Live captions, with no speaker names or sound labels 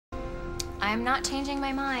I'm not changing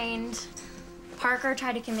my mind. Parker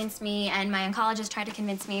tried to convince me, and my oncologist tried to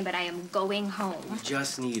convince me, but I am going home. You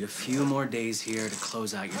just need a few more days here to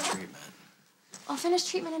close out your treatment. I'll finish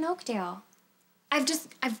treatment in Oakdale.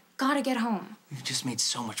 I've got to get home. You've just made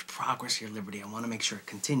so much progress here, Liberty. I want to make sure it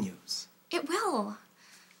continues. It will.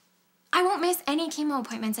 I won't miss any chemo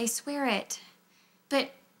appointments, I swear it.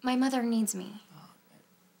 But my mother needs me.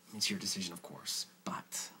 It's your decision, of course,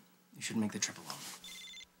 but you shouldn't make the trip alone.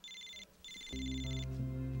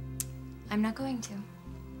 I'm not going to.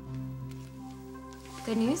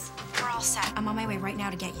 Good news? We're all set. I'm on my way right now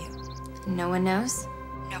to get you. No one knows?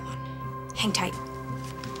 No one. Hang tight.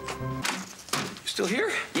 Still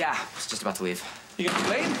here? Yeah, I was just about to leave. You gonna be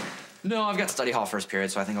late? No, I've got study hall first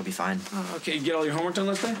period, so I think I'll be fine. Okay, you get all your homework done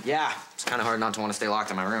last night? Yeah, it's kind of hard not to want to stay locked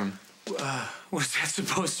in my room. What's that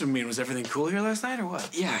supposed to mean? Was everything cool here last night or what?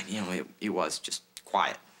 Yeah, you know, it was just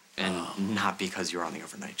quiet. And not because you were on the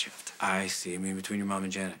overnight shift. I see. I mean, between your mom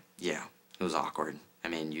and Janet. Yeah, it was awkward. I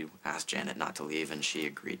mean, you asked Janet not to leave, and she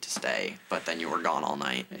agreed to stay, but then you were gone all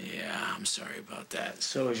night. Yeah, I'm sorry about that.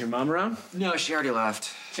 So, is your mom around? No, she already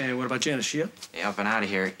left. And what about Janet? Is she up? Yeah, up and out of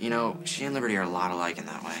here. You know, she and Liberty are a lot alike in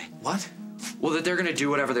that way. What? Well, that they're gonna do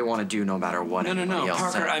whatever they want to do no matter what anybody else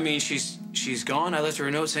Parker, said. I mean, she's gone. I left her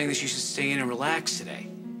a note saying that she should stay in and relax today.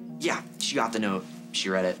 Yeah, she got the note, she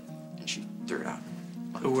read it, and she threw it out.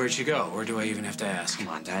 Where'd she go? Or do I even have to ask? Come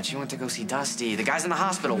on, Dad, she went to go see Dusty. The guy's in the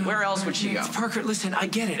hospital. Where else would she go? Parker, listen, I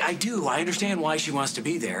get it. I do. I understand why she wants to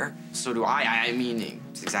be there. So do I. I mean,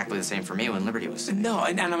 it's exactly the same for me when Liberty was sick. No,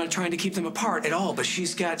 and I'm not trying to keep them apart at all, but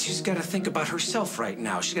she's got to think about herself right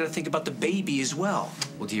now. She's got to think about the baby as well.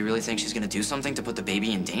 Well, do you really think she's gonna do something to put the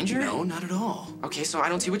baby in danger? No, not at all. Okay, so I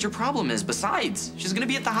don't see what your problem is. Besides, she's gonna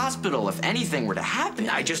be at the hospital if anything were to happen.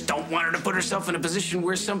 I just don't want her to put herself in a position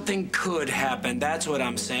where something could happen. That's what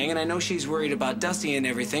I'm saying. And I know she's worried about Dusty and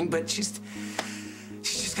everything, but she's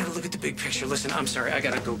just got to look at the big picture. Listen, I'm sorry. I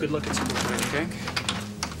got to go. Good luck at school tonight, okay?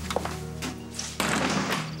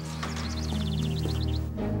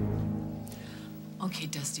 Okay,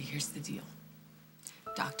 Dusty, here's the deal.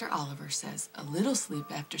 Dr. Oliver says a little sleep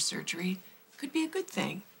after surgery could be a good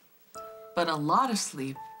thing, but a lot of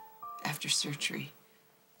sleep after surgery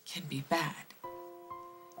can be bad.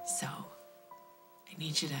 So, I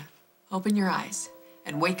need you to open your eyes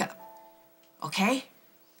and wake up, okay?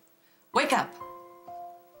 Wake up!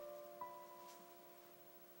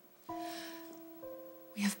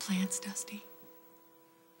 We have plans, Dusty.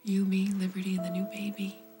 You, me, Liberty, and the new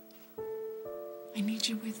baby. I need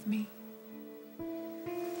you with me.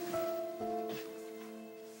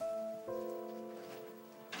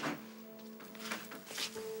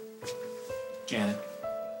 Janet.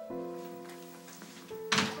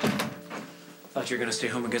 Thought you were gonna stay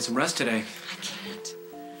home and get some rest today. I can't.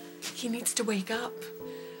 He needs to wake up.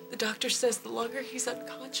 The doctor says the longer he's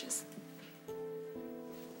unconscious.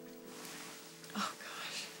 Oh,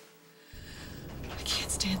 gosh. I can't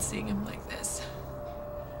stand seeing him like this.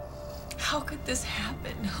 How could this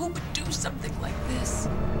happen? Who would do something like this?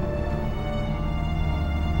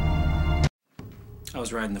 I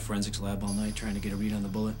was riding the forensics lab all night trying to get a read on the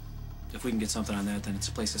bullet. If we can get something on that, then it's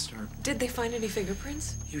a place to start. Did they find any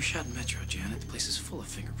fingerprints? You were shot in Metro, Janet. The place is full of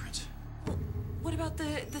fingerprints. Well, what about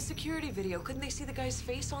the security video? Couldn't they see the guy's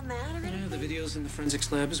face on that or anything? Yeah, the video's in the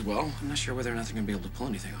forensics lab as well. I'm not sure whether or not they're gonna be able to pull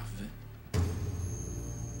anything off of it.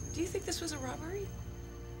 Do you think this was a robbery?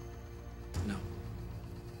 No,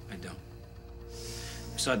 I don't.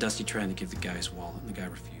 I saw Dusty trying to give the guy his wallet, and the guy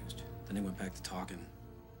refused. Then they went back to talking.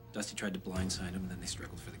 Dusty tried to blindside him, and then they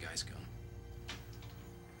struggled for the guy's gun.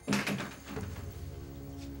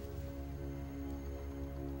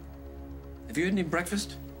 Have you had any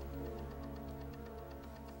breakfast?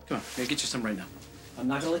 Come on, I'll get you some right now. I'm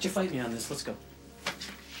not gonna let you fight me on this. Let's go.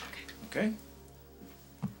 Okay?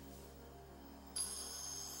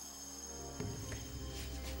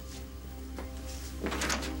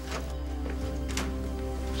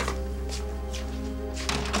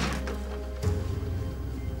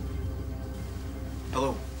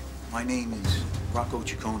 Hello, my name is Rocco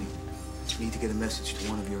Ciccone. Need to get a message to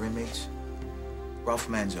one of your inmates. Ralph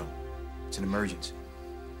Manzo. It's an emergency.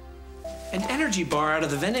 An energy bar out of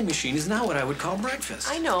the vending machine is not what I would call breakfast.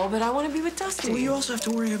 I know, but I want to be with Dusty. Well, you also have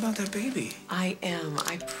to worry about that baby. I am.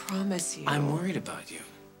 I promise you. I'm worried about you.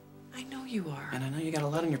 I know you are. And I know you got a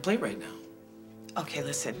lot on your plate right now. Okay,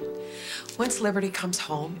 listen. Once Liberty comes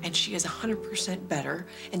home and she is 100% better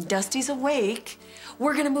and Dusty's awake,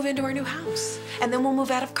 we're gonna move into our new house. And then we'll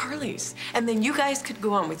move out of Carly's. And then you guys could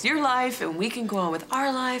go on with your life and we can go on with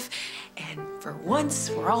our life. And for once,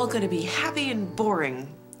 we're all gonna be happy and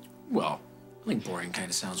boring. Well, I think boring kind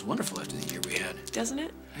of sounds wonderful after the year we had. Doesn't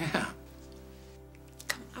it? Yeah.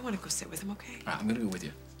 want to go sit with him, okay? All right, I'm gonna go with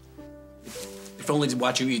you. If only to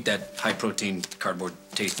watch you eat that high-protein,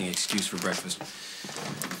 cardboard-tasting excuse for breakfast.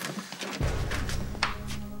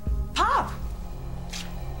 Pop!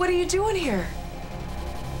 What are you doing here?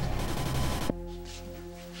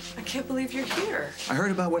 I can't believe you're here. I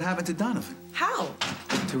heard about what happened to Donovan. How?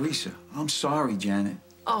 Teresa, I'm sorry, Janet.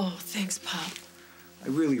 Oh, thanks, Pop. I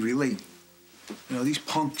really relate. You know, these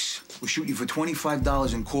punks will shoot you for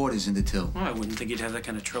 $25 in quarters in the till. Well, I wouldn't think you'd have that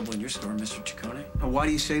kind of trouble in your store, Mr. Ciccone. Now, why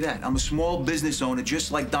do you say that? I'm a small business owner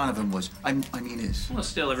just like Donovan was. I mean is. Well,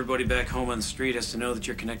 still, everybody back home on the street has to know that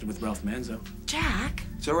you're connected with Ralph Manzo. Jack?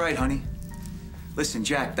 It's all right, honey. Listen,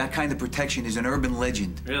 Jack, that kind of protection is an urban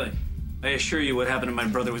legend. Really? I assure you what happened to my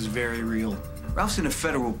brother was very real. Ralph's in a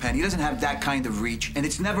federal pen. He doesn't have that kind of reach, and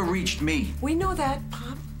it's never reached me. We know that,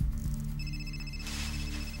 Pop.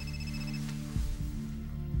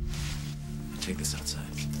 Take this outside.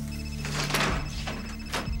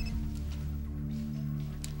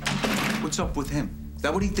 What's up with him? Is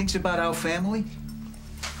that what he thinks about our family?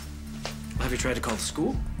 Well, have you tried to call the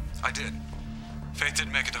school? I did. Faith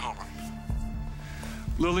didn't make it to homeroom.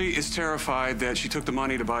 Lily is terrified that she took the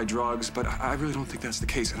money to buy drugs, but I really don't think that's the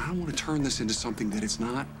case. And I don't want to turn this into something that it's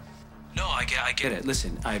not. No, I get it.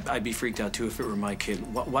 Listen, I'd be freaked out, too, if it were my kid.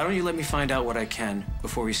 Why don't you let me find out what I can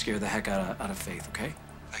before we scare the heck out of Faith, okay?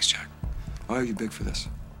 Thanks, Jack. Why are you big for this?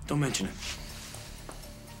 Don't mention it.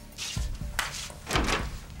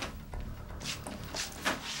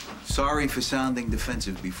 Sorry for sounding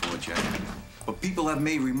defensive before, Jack. But people have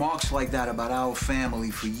made remarks like that about our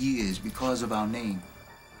family for years because of our name.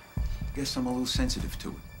 Guess I'm a little sensitive to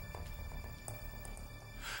it.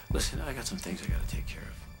 Listen, I got some things I gotta take care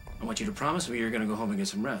of. I want you to promise me you're gonna go home and get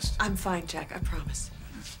some rest. I'm fine, Jack, I promise.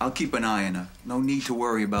 I'll keep an eye on her. No need to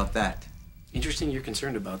worry about that. Interesting you're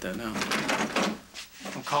concerned about that now.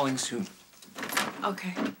 I'm calling soon.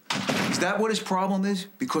 Okay. Is that what his problem is?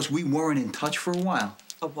 Because we weren't in touch for a while?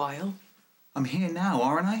 A while? I'm here now,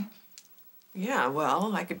 aren't I? Yeah,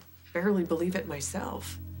 well, I could barely believe it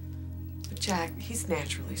myself. But Jack, he's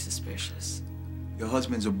naturally suspicious. Your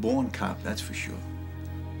husband's a born cop, that's for sure.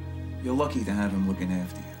 You're lucky to have him looking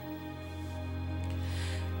after you.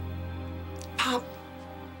 Pop,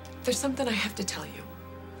 there's something I have to tell you.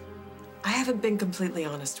 I haven't been completely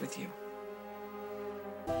honest with you.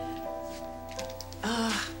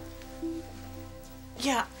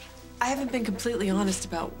 Yeah, I haven't been completely honest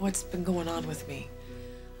about what's been going on with me.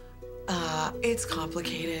 It's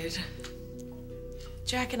complicated.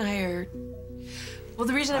 Jack and I are... Well,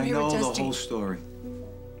 the reason I'm here with I know Dusty... the whole story.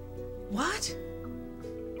 What?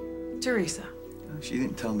 Teresa. She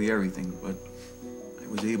didn't tell me everything, but I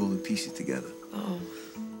was able to piece it together. Oh.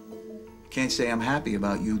 Can't say I'm happy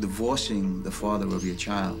about you divorcing the father of your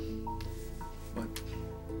child. But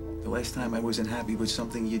the last time I wasn't happy with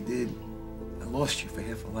something you did, I lost you for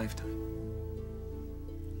half a lifetime.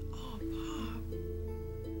 Oh, Bob.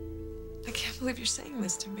 I can't believe you're saying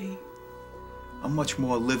this to me. I'm much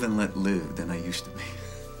more live and let live than I used to be.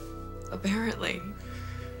 Apparently.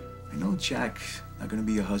 I know Jack's not gonna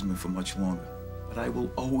be your husband for much longer, but I will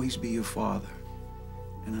always be your father.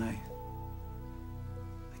 And I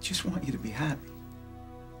just want you to be happy.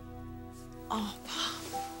 Oh,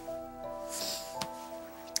 Bob.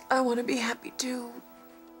 I want to be happy, too.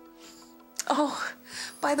 Oh,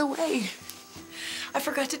 by the way, I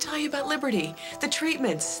forgot to tell you about Liberty. The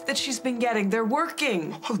treatments that she's been getting, they're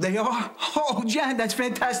working. Oh, they are? Oh, Jan, that's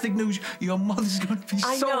fantastic news. Your mother's gonna be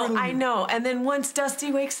so relieved. I know. And then once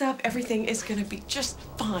Dusty wakes up, everything is gonna be just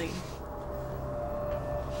fine.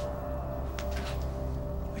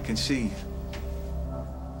 I can see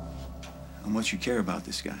how much you care about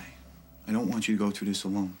this guy. I don't want you to go through this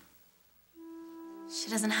alone. She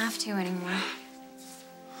doesn't have to anymore.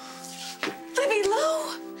 Libby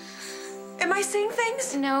Lou! Am I saying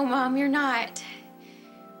things? No, Mom, you're not.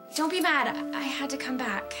 Don't be mad. I had to come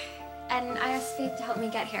back. And I asked Faith to help me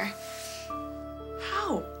get here.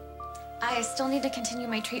 How? I still need to continue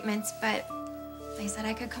my treatments, but they said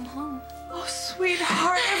I could come home. Oh,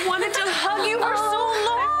 sweetheart, I wanted to hug you for so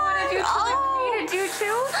long. I wanted you to agree to do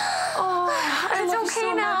too. Oh, I It's love you okay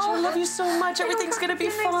so now. much. I love you so much. Everything's gonna be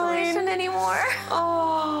in fine. isolation anymore.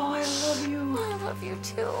 Oh, I love you. I love you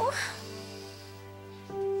too.